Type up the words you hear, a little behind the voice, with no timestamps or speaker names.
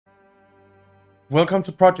Welcome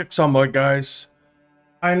to Project Zomboid, guys.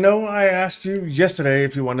 I know I asked you yesterday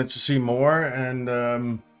if you wanted to see more, and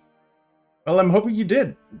well, I'm hoping you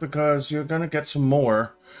did, because you're gonna get some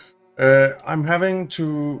more. I'm having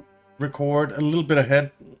to record a little bit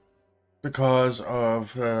ahead because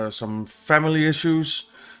of some family issues.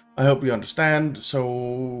 I hope you understand.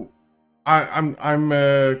 So I'm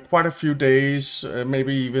quite a few days,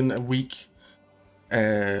 maybe even a week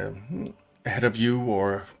ahead of you,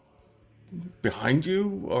 or behind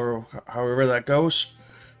you, or however that goes.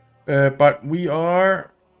 But we are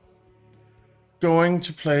going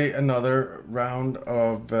to play another round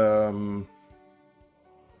of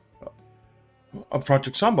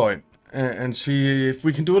Project Zomboid and see if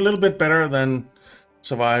we can do a little bit better than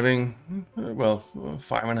surviving, well,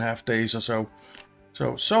 5.5 days or so.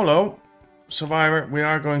 So, solo, survivor, we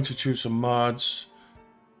are going to choose some mods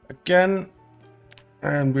again,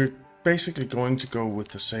 and we're basically going to go with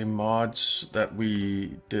the same mods that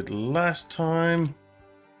we did last time.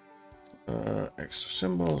 Extra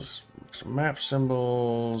symbols, extra map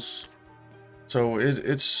symbols. So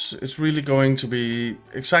it's really going to be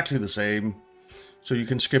exactly the same. So you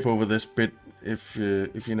can skip over this bit if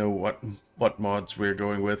you know what mods we're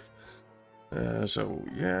going with. So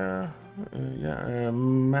yeah,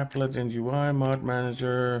 map legend UI mod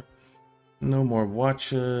manager. No more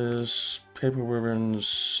watches, paper ribbons,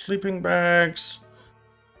 sleeping bags,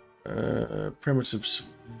 primitive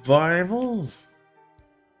survival,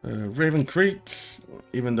 Raven Creek,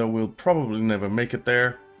 even though we'll probably never make it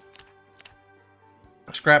there.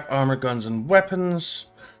 Scrap armor, guns and weapons,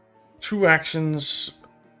 true actions,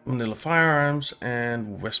 vanilla firearms,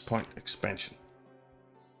 and West Point expansion.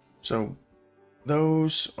 So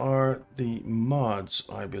those are the mods,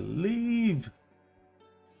 I believe.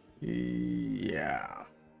 Yeah.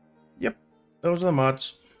 Yep, those are the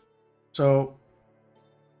mods. So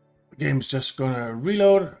the game's just gonna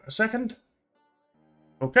reload a second.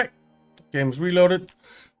 Okay, game's reloaded.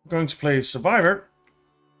 We're going to play Survivor.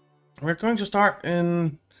 We're going to start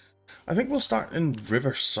in, I think we'll start in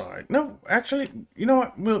Riverside. No, actually, you know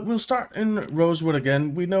what? We'll start in Rosewood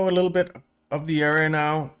again. We know a little bit of the area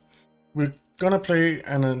now. We're gonna play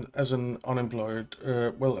as an unemployed,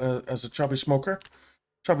 as a chubby smoker.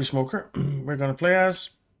 We're gonna play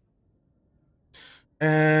as,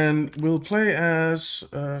 and we'll play as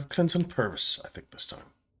Clinton Purvis, I think, this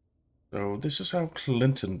time. So this is how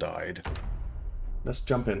Clinton died. Let's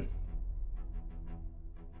jump in.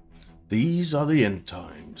 These are the end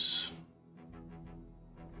times.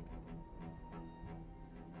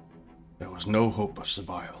 There was no hope of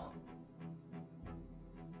survival.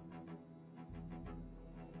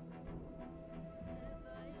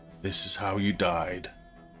 This is how you died.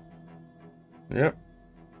 Yep.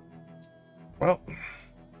 Well,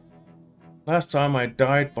 last time I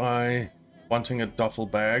died by wanting a duffel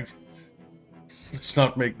bag. Let's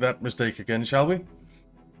not make that mistake again, shall we?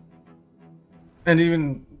 And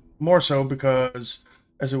even more so because,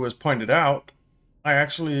 as it was pointed out, I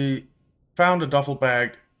actually found a duffel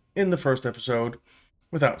bag in the first episode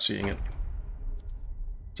without seeing it.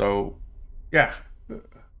 So, yeah,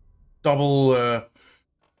 double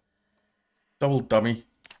dummy,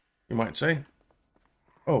 you might say.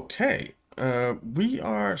 Okay, we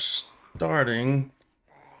are starting.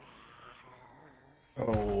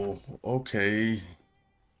 Oh, okay.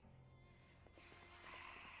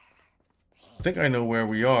 I think I know where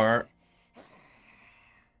we are.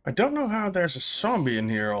 I don't know how there's a zombie in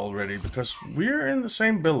here already, because we're in the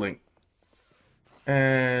same building.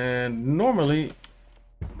 And normally,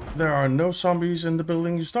 there are no zombies in the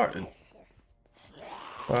building you start in.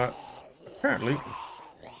 But apparently,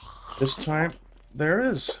 this time, there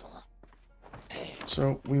is.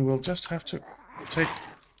 So we will just have to take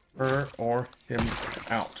her or him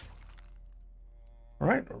out.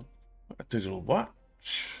 Alright, a digital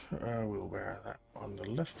watch. We'll wear that on the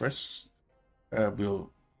left wrist.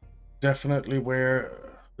 We'll definitely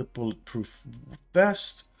wear the bulletproof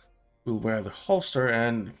vest. We'll wear the holster,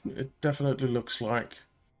 and it definitely looks like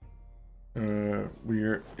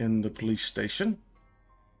we're in the police station.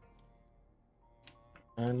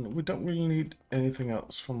 And we don't really need anything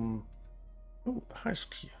else from... Oh, house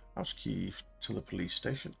key to the police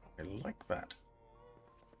station. I like that.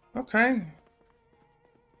 Okay.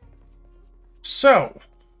 So,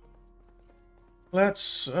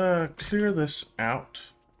 let's clear this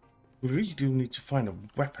out. We really do need to find a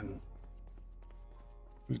weapon.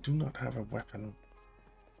 We do not have a weapon.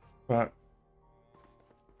 But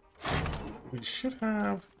we should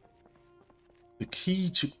have the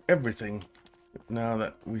key to everything now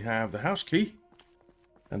that we have the house key.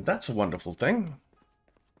 And that's a wonderful thing.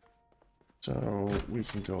 So we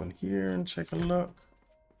can go in here and take a look.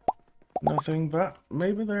 Nothing, but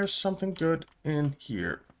maybe there's something good in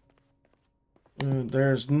here.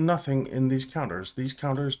 There's nothing in these counters. These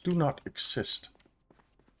counters do not exist.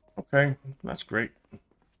 Okay, that's great.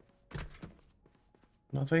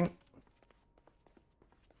 Nothing.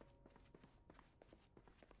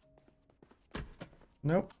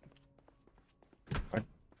 Nope.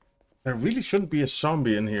 There really shouldn't be a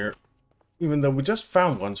zombie in here. Even though we just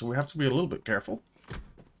found one, so we have to be a little bit careful.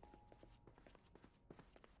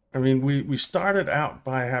 I mean, we started out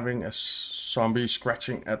by having a zombie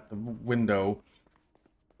scratching at the window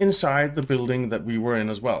inside the building that we were in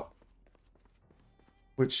as well.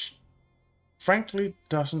 Which, frankly,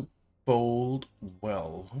 doesn't bode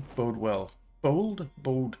well. Bode well. Bode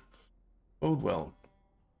well.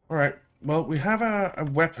 Alright, well, we have a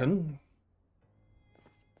weapon.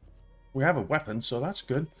 We have a weapon, so that's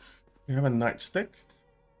good. We have a nightstick.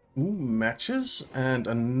 Ooh, matches. And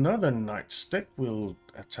another nightstick. We'll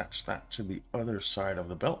attach that to the other side of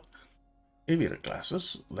the belt. Aviator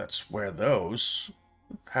glasses. Let's wear those.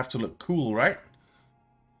 Have to look cool, right?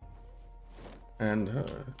 And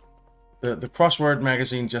the crossword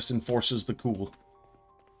magazine just enforces the cool.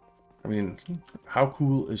 I mean, how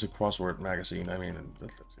cool is a crossword magazine? I mean,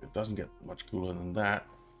 it doesn't get much cooler than that.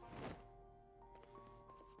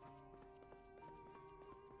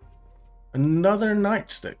 Another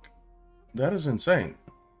nightstick. That is insane.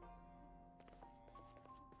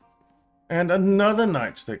 And another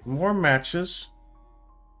nightstick. More matches.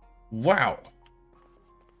 Wow.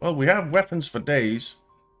 Well, we have weapons for days.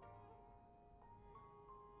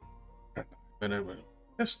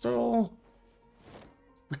 Pistol.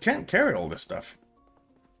 We can't carry all this stuff.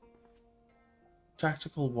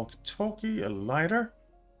 Tactical walkie-talkie, a lighter.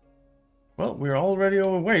 Well, we're already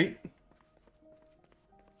overweight.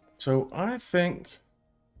 So I think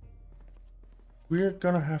we're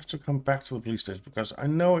gonna have to come back to the police station because I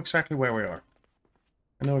know exactly where we are.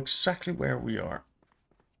 I know exactly where we are.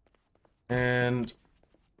 And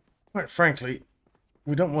quite frankly,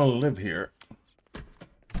 we don't want to live here.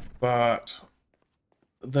 But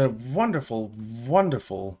the wonderful,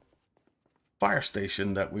 wonderful fire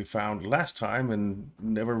station that we found last time and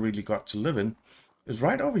never really got to live in is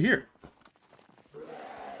right over here.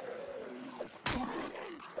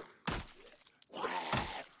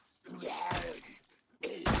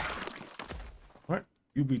 Right,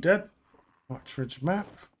 you be dead. Partridge map.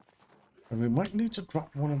 And we might need to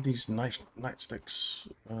drop one of these nightsticks.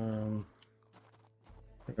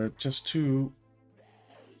 Just to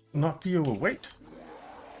not be overweight.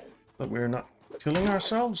 That we're not killing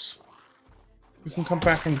ourselves. We can come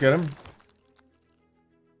back and get them.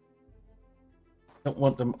 Don't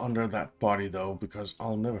want them under that body though, because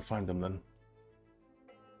I'll never find them then.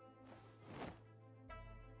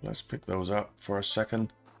 Let's pick those up for a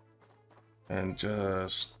second. And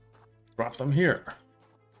just drop them here.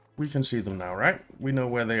 We can see them now, right? We know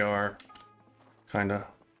where they are. Kinda.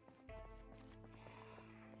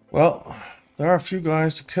 Well, there are a few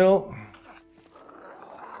guys to kill.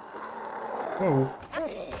 Whoa.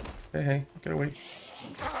 Hey, get away.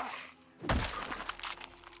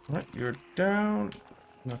 Right, you're down.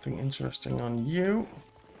 Nothing interesting on you.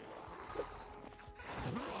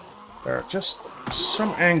 There are just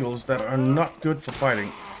some angles that are not good for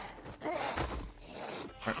fighting.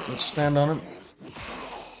 Right, let's stand on him.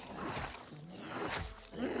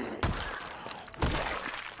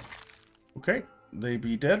 Okay, they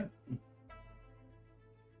be dead.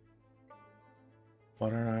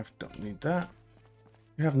 Butter knife, don't need that.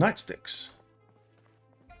 We have nightsticks.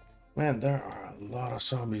 Man, there are a lot of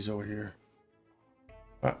zombies over here.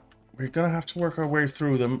 But we're gonna have to work our way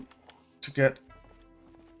through them to get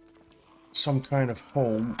some kind of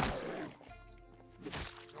home.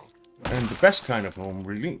 And the best kind of home,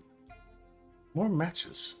 really. More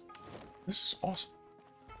matches. This is awesome.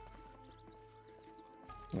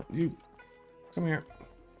 You, come here.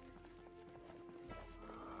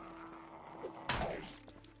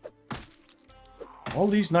 All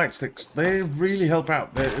these nightsticks, they really help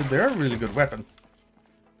out. They're a really good weapon.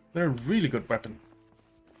 They're a really good weapon.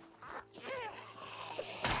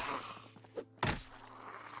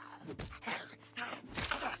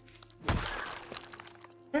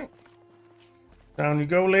 Okay. Down you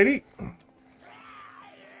go, lady.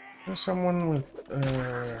 There's someone with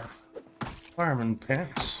fireman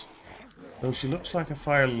pants. Though she looks like a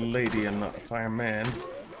fire lady and not a fireman.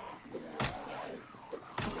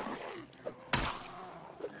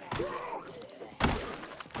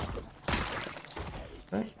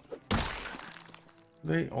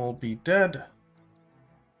 They all be dead.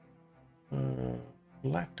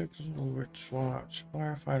 Black digital rich watch,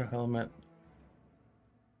 firefighter helmet.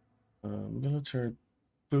 Military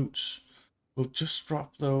boots. We'll just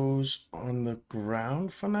drop those on the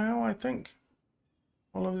ground for now, I think.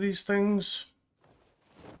 All of these things.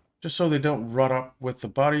 Just so they don't rot up with the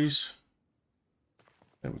bodies.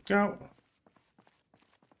 There we go.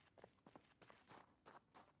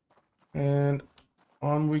 And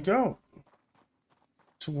on we go.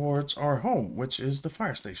 Towards our home, which is the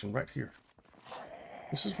fire station right here.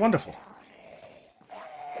 This is wonderful.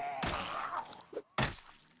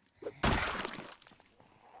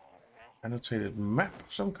 Annotated map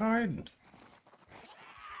of some kind.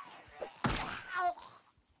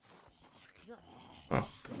 Oh,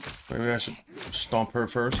 maybe I should stomp her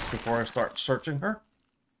first before I start searching her.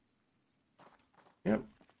 Yep.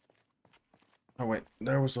 Oh wait,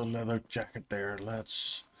 there was a leather jacket there.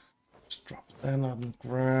 Let's just drop that on the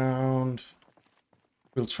ground.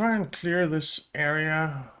 We'll try and clear this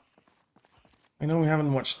area. I know we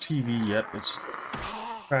haven't watched TV yet. It's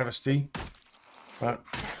a travesty. But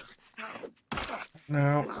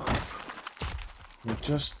now we're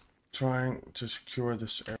just trying to secure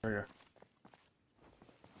this area.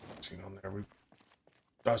 See on there,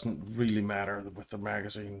 doesn't really matter with the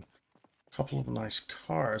magazine. A couple of nice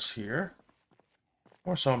cars here.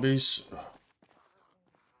 More zombies.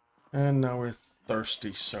 And now we're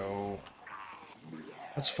thirsty, so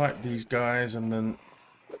let's fight these guys and then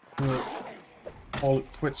we'll call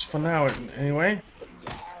it quits for now anyway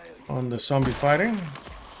on the zombie fighting.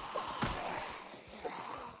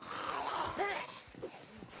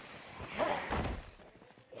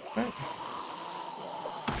 Okay.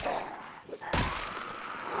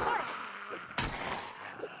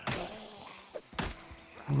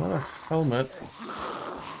 Another helmet.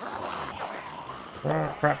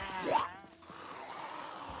 Oh, crap.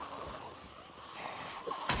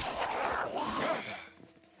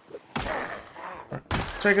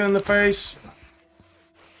 Take it in the face.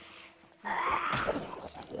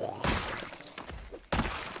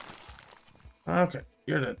 Okay,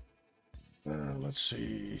 you're dead. Let's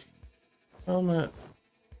see. Helmet.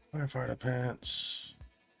 Firefighter pants.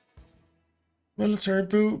 Military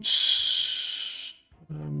boots.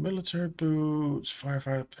 Military boots.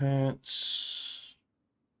 Firefighter pants.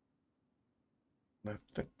 I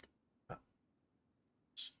think.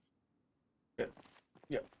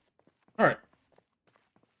 Yep. All right.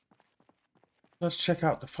 Let's check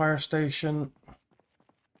out the fire station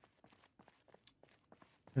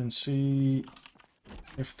and see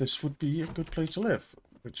if this would be a good place to live,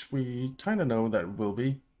 which we kind of know that it will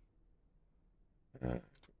be.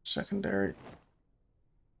 Secondary.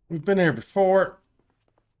 We've been here before.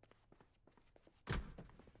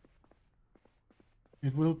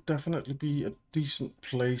 It will definitely be a decent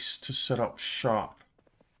place to set up shop.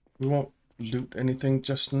 We won't loot anything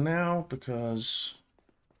just now because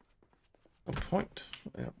no point.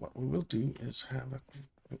 What we will do is have a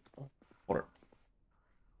drink of water.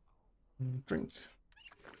 Drink.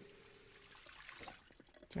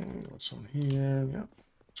 Okay, what's on here? Yep,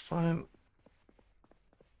 it's fine.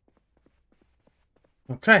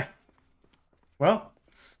 Okay. Well,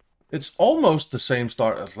 it's almost the same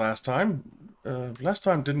start as last time. Last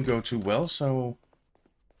time didn't go too well, so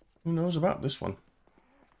who knows about this one?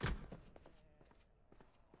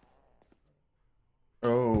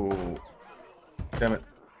 Oh, damn it.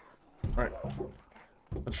 Alright,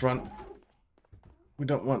 let's run. We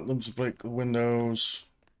don't want them to break the windows.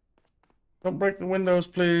 Don't break the windows,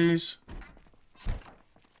 please.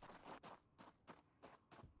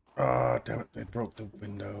 Ah, oh, damn it, they broke the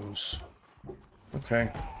windows.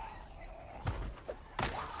 Okay.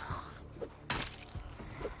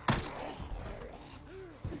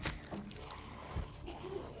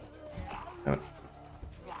 Damn it.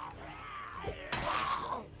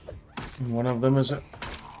 One of them is an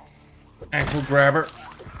ankle grabber.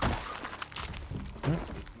 Oh,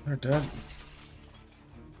 they're dead.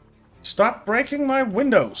 Stop breaking my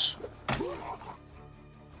windows.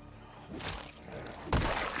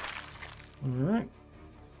 All right.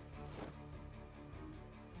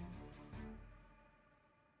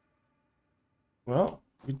 Well,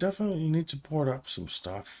 we definitely need to port up some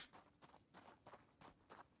stuff.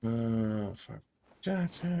 5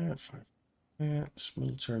 jacket, 5 pants,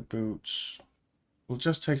 military boots. We'll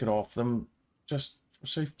just take it off them, just for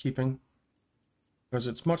safekeeping. Because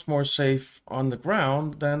it's much more safe on the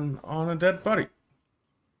ground than on a dead body.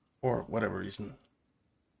 For whatever reason.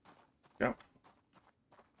 Yep.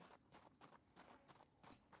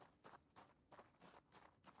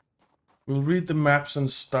 We'll read the maps and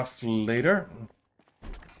stuff later.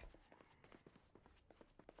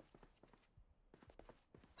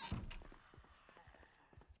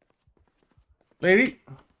 Lady?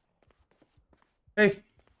 Hey.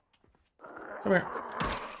 Come here.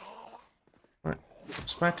 Right.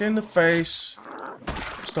 Smack you in the face.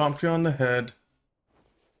 Stomp you on the head.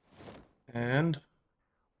 And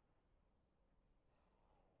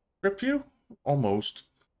grip you? Almost.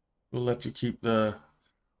 We'll let you keep the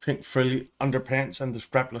pink frilly underpants and the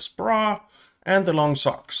strapless bra and the long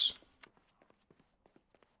socks.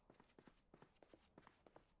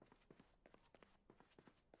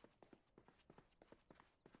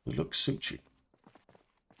 The look suits you.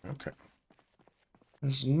 Okay.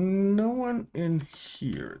 There's no one in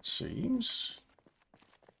here, it seems.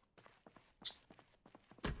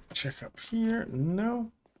 Check up here.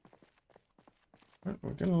 No.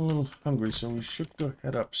 We're getting a little hungry, so we should go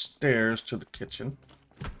head upstairs to the kitchen.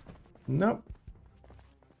 Nope.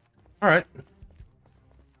 Alright.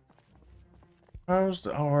 How's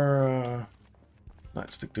our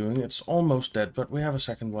nightstick doing? It's almost dead, but we have a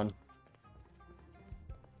second one.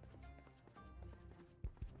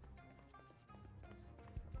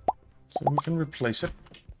 So we can replace it.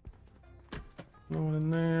 No one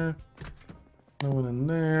in there. No one in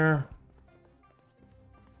there.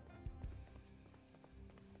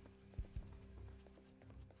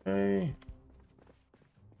 Okay.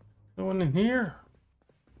 No one in here?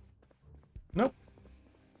 Nope.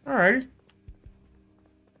 Alrighty.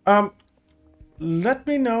 Let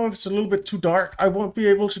me know if it's a little bit too dark. I won't be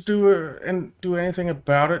able to do anything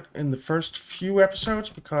about it in the first few episodes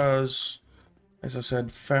because, as I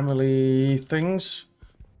said, family things,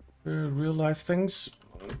 real life things.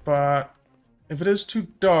 But if it is too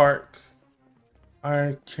dark,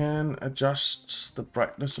 I can adjust the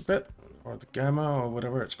brightness a bit, or the gamma, or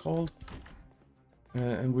whatever it's called,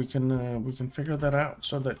 and we can figure that out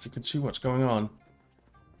so that you can see what's going on.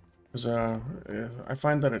 Because I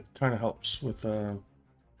find that it kind of helps with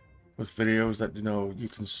videos that you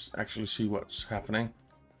can actually see what's happening.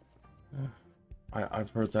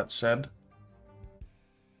 I've heard that said.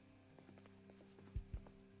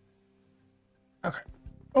 Okay.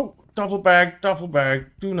 Oh, duffel bag, duffel bag.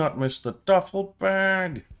 Do not miss the duffel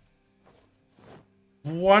bag.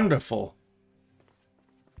 Wonderful.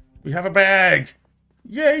 We have a bag.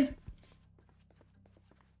 Yay!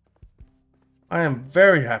 I am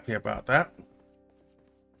very happy about that.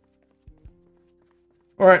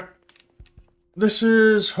 Alright. This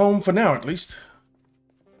is home for now, at least.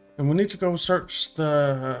 And we need to go search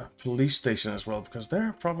the police station as well, because there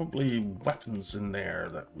are probably weapons in there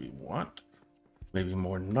that we want. Maybe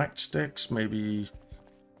more nightsticks, maybe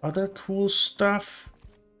other cool stuff.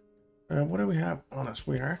 What do we have on us?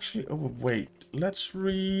 We are actually overweight. Let's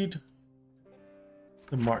read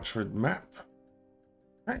the Marchwood map.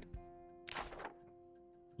 Right.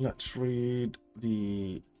 Let's read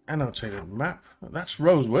the annotated map. That's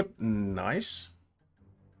Rosewood. Nice.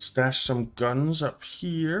 Stash some guns up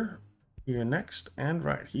here. Here next. And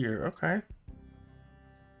right here. Okay.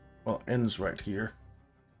 Well, ends right here.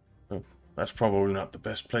 So that's probably not the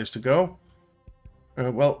best place to go.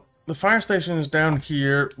 Well, the fire station is down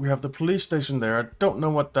here. We have the police station there. I don't know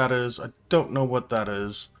what that is. I don't know what that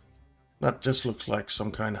is. That just looks like some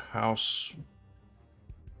kind of house.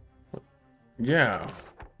 Yeah.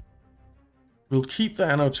 We'll keep the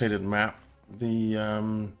annotated map. The,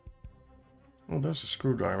 oh, there's a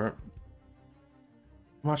screwdriver.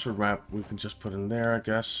 Master map we can just put in there, I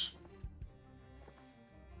guess.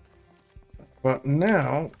 But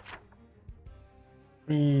now,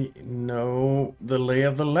 we know the lay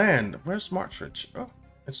of the land. Where's Marchridge? Oh,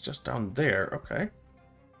 it's just down there. Okay.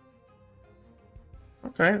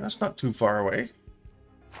 Okay, that's not too far away.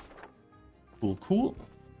 Cool, cool.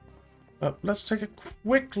 Let's take a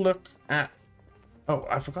quick look at... Oh,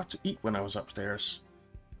 I forgot to eat when I was upstairs.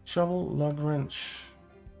 Shovel, lug wrench.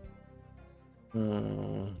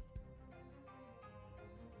 Man,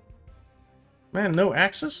 no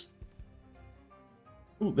axes?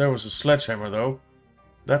 Ooh, there was a sledgehammer, though.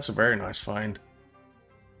 That's a very nice find.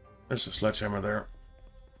 There's a sledgehammer there.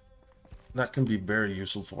 That can be very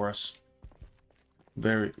useful for us.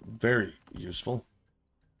 Very, very useful.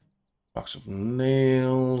 Box of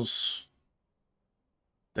nails.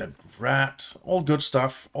 Dead rat. All good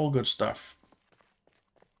stuff. All good stuff.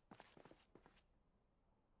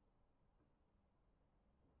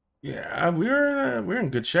 Yeah, we're in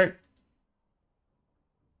good shape.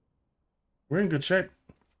 We're in good shape.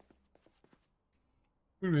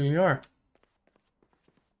 We really are.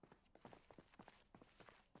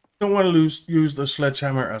 Don't want to use the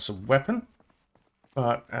sledgehammer as a weapon,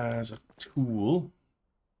 but as a tool.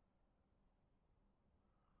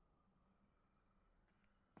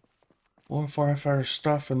 More firefighter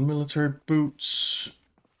stuff and military boots.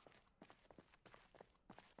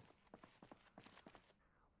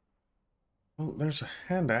 Well, there's a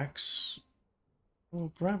hand axe.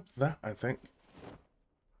 We'll grab that, I think.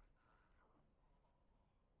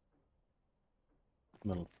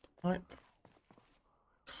 Metal pipe.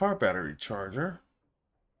 Car battery charger.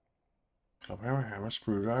 Club hammer, hammer,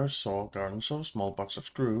 screwdriver, saw, garden saw, small box of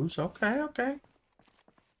screws. Okay, okay.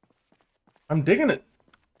 I'm digging it.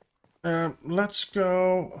 Let's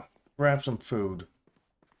go grab some food.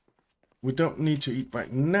 We don't need to eat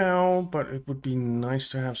right now, but it would be nice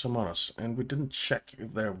to have some on us. And we didn't check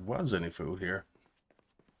if there was any food here.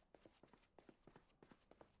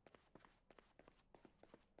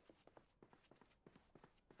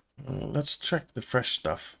 Let's check the fresh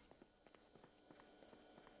stuff.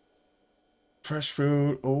 Fresh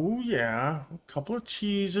food. Oh, yeah. A couple of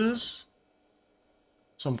cheeses.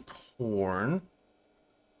 Some corn.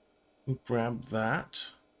 We grab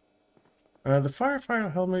that. The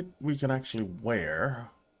firefighter helmet we can actually wear.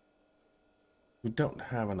 We don't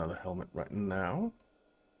have another helmet right now.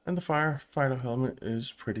 And the firefighter helmet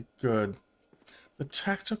is pretty good. The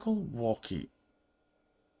tactical walkie.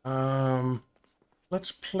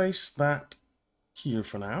 Let's place that here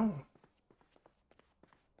for now.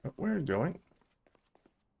 But where are you going?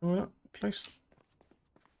 Well, place.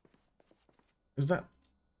 Is that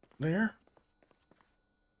there?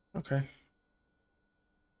 Okay.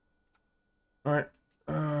 Alright.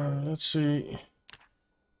 Let's see.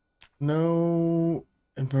 No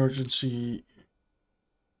emergency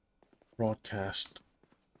broadcast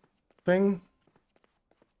thing.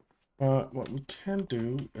 But what we can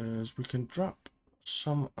do is we can drop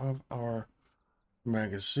some of our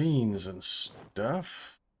magazines and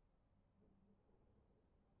stuff.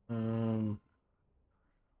 Yeah,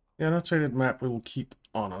 that shaded map we will keep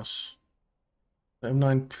on us. The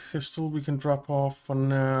M9 pistol we can drop off for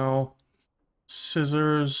now.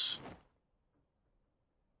 Scissors.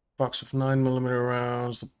 Box of 9mm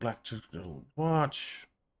rounds. The black digital watch.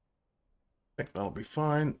 I think that'll be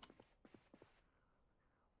fine.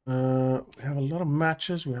 We have a lot of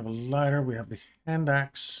matches. We have a lighter. We have the hand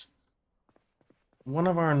axe. One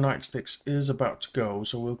of our nightsticks is about to go,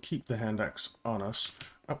 so we'll keep the hand axe on us.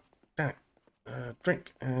 Oh, damn it.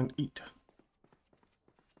 Drink and eat.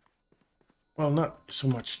 Well, not so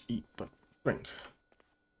much eat, but drink.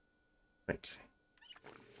 Drink.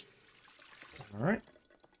 Alright.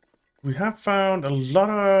 We have found a lot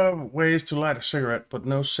of ways to light a cigarette, but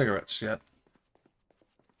no cigarettes yet.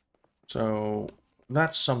 So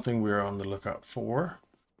that's something we're on the lookout for.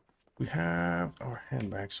 We have our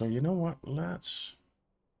handbag, so you know what? Let's...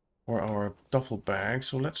 Or our duffel bag,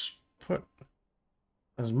 so let's put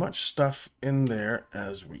as much stuff in there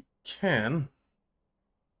as we can.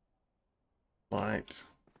 Like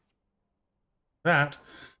that.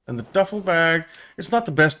 And the duffel bag, it's not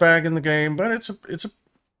the best bag in the game, but it's a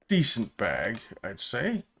decent bag, I'd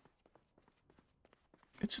say.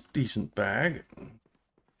 It's a decent bag.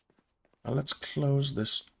 Now let's close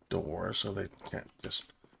this door so they can't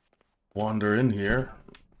just wander in here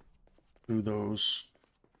through those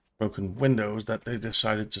broken windows that they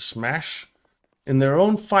decided to smash in their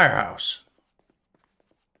own firehouse.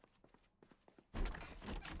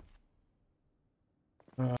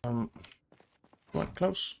 What?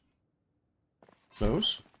 Close?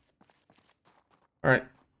 Close? Alright.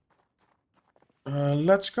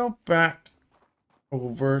 Let's go back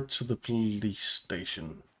over to the police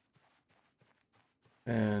station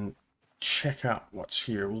and check out what's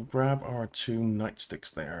here. We'll grab our 2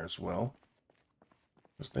 nightsticks there as well,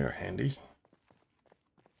 because they're handy.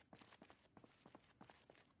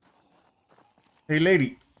 Hey,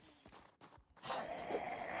 lady.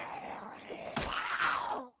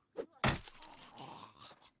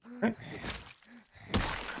 Okay.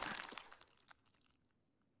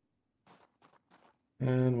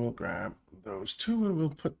 And we'll grab those 2 and we'll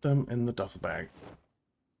put them in the duffel bag.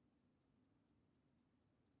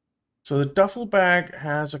 So the duffel bag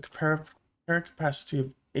has a carry capacity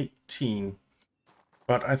of 18.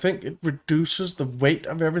 But I think it reduces the weight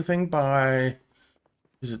of everything by...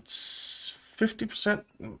 Is it 50%?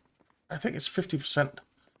 I think it's 50%.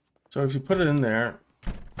 So if you put it in there,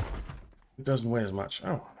 it doesn't weigh as much.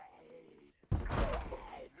 Oh.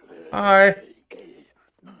 Hi.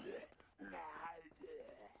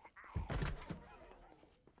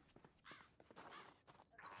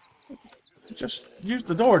 Just use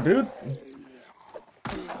the door, dude.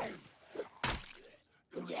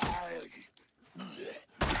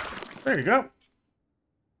 There you go.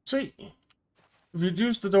 See? If you'd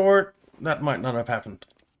used the door, that might not have happened.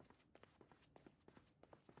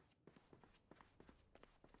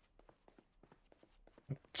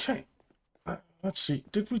 Okay. Let's see.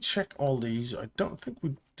 Did we check all these? I don't think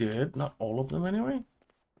we did. Not all of them, anyway.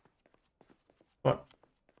 But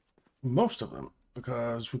most of them.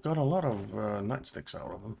 because we got a lot of nightsticks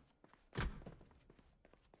out of them.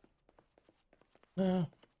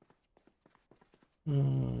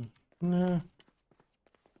 No. No.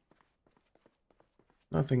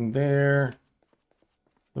 Nothing there.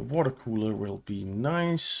 The water cooler will be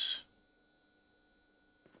nice.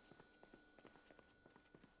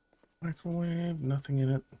 Microwave, nothing in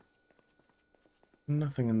it.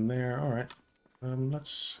 Nothing in there. All right.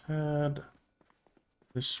 Let's head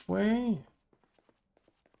this way.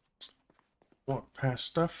 Walk past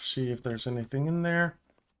stuff, see if there's anything in there.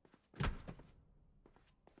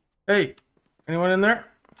 Hey, anyone in there?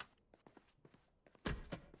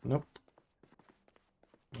 Nope.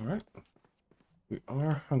 All right. We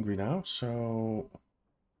are hungry now, so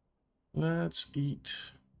let's eat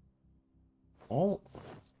all.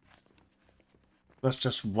 That's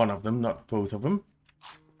just one of them, not both of them.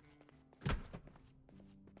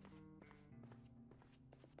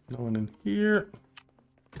 No one in here.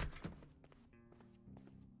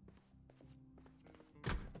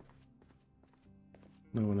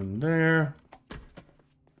 No one in there.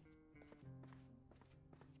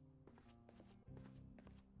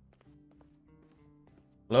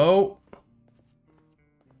 Hello?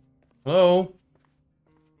 Hello?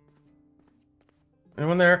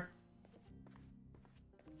 Anyone there?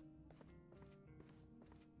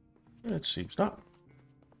 It seems not.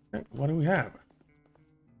 Okay, what do we have?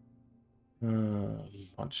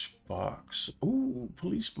 Lunchbox. Ooh,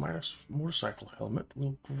 police motorcycle helmet.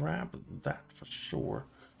 We'll grab that for sure.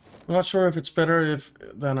 I'm not sure if it's better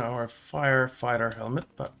than our firefighter helmet,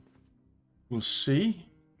 but we'll see.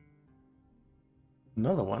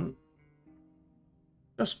 Another one.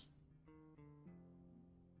 Just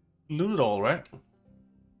loot it all, right?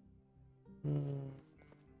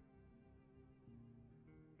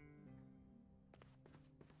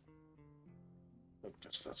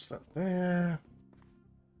 Just that's that there.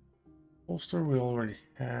 Holster we already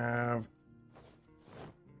have.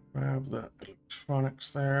 Grab the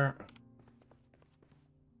electronics there.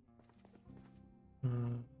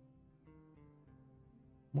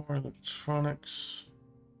 More electronics.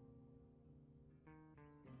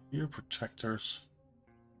 Ear protectors.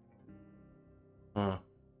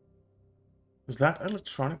 Is that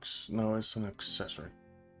electronics? No, it's an accessory.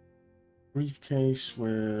 Briefcase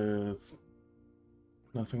with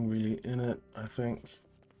nothing really in it, I think.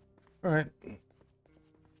 Alright.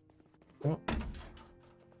 Oh.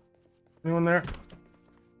 Anyone there?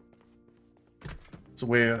 It's a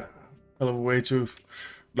hell of a way to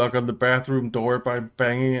knock on the bathroom door by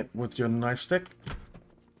banging it with your knife stick.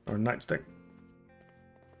 Or nightstick.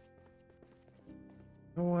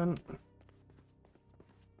 No one.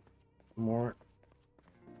 More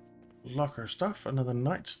locker stuff. Another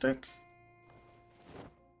nightstick.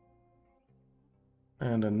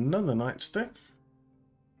 And another nightstick.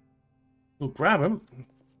 We'll grab him.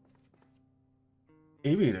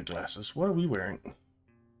 Aviator glasses. What are we wearing?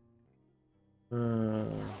 We're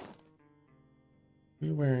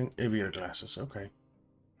wearing aviator glasses. Okay.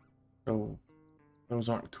 So those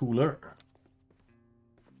aren't cooler.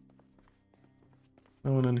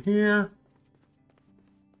 No one in here.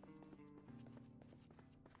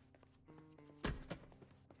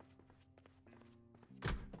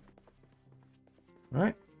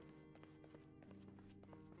 Right.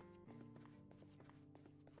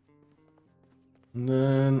 And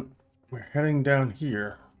then we're heading down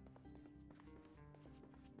here.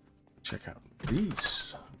 Check out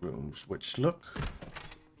these rooms, which look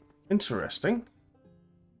interesting.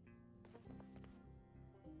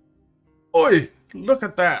 Oi! Look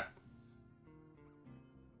at that!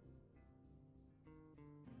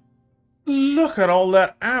 Look at all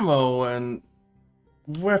that ammo and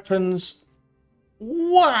weapons.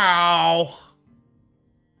 Wow!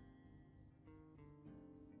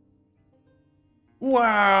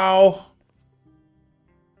 Wow!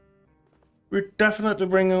 We're definitely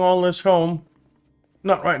bringing all this home.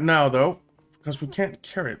 Not right now, though, because we can't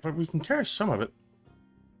carry it, but we can carry some of it.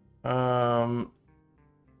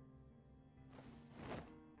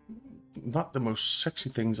 Not the most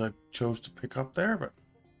sexy things I chose to pick up there, but...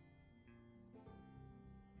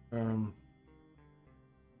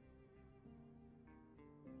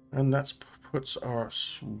 and that puts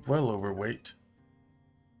us well overweight.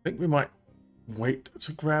 I think we might wait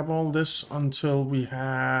to grab all this until we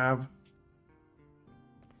have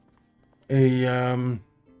a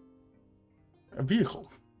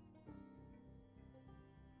vehicle.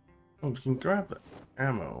 Well, we can grab the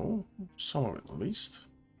ammo, some of it at least.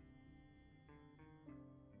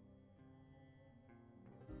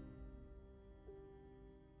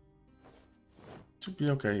 Should be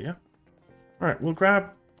okay, yeah. Alright, we'll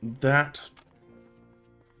grab that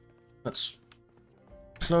Let's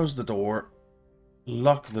close the door,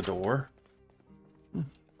 lock the door,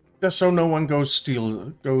 just so no one goes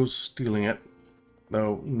stealing it.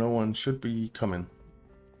 Though no one should be coming,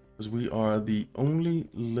 because we are the only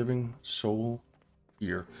living soul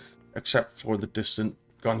here, except for the distant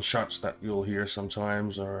gunshots that you'll hear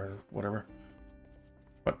sometimes or whatever.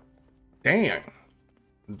 But dang,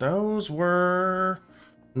 those were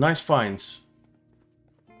nice finds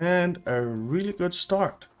and a really good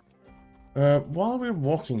start. While we're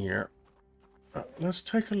walking here, let's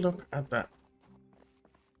take a look at that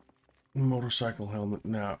motorcycle helmet.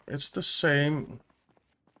 Now it's the same.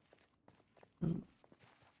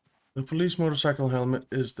 The police motorcycle helmet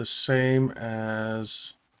is the same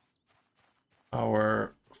as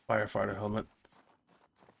our firefighter helmet.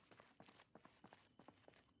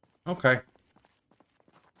 Okay.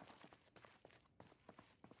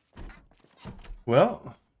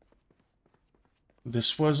 Well,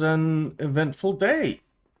 this was an eventful day.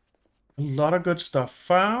 A lot of good stuff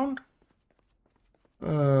found. We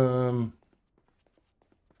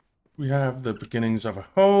have the beginnings of a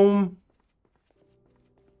home.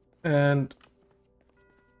 And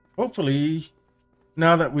hopefully,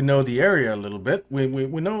 now that we know the area a little bit, we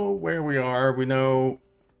know where we are. We know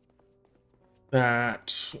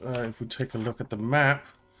that if we take a look at the map,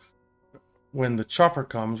 when the chopper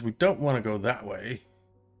comes, we don't want to go that way.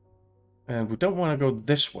 And we don't want to go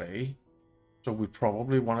this way. So we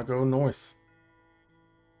probably want to go north.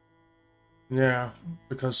 Yeah,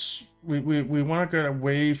 because we want to get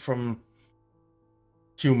away from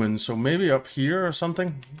humans. So maybe up here or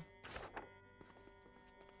something.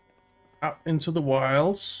 Out into the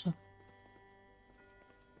wilds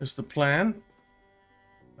is the plan.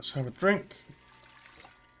 Let's have a drink.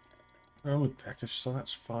 They're only packaged, so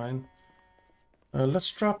that's fine.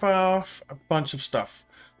 Let's drop off a bunch of stuff.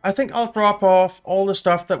 I think I'll drop off all the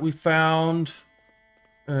stuff that we found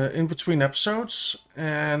in between episodes,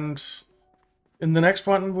 and in the next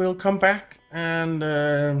one we'll come back and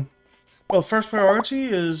well, first priority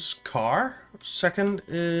is car, second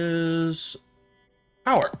is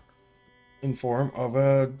power in form of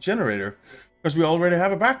a generator, because we already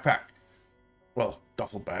have a backpack. Well,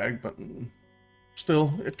 duffel bag, but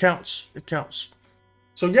still, it counts. It counts.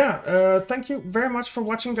 So yeah, thank you very much for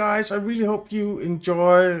watching, guys. I really hope you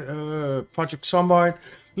enjoy Project Zomboid.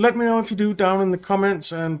 Let me know if you do down in the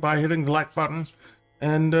comments and by hitting the like button.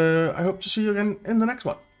 And I hope to see you again in the next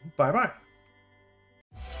one. Bye-bye.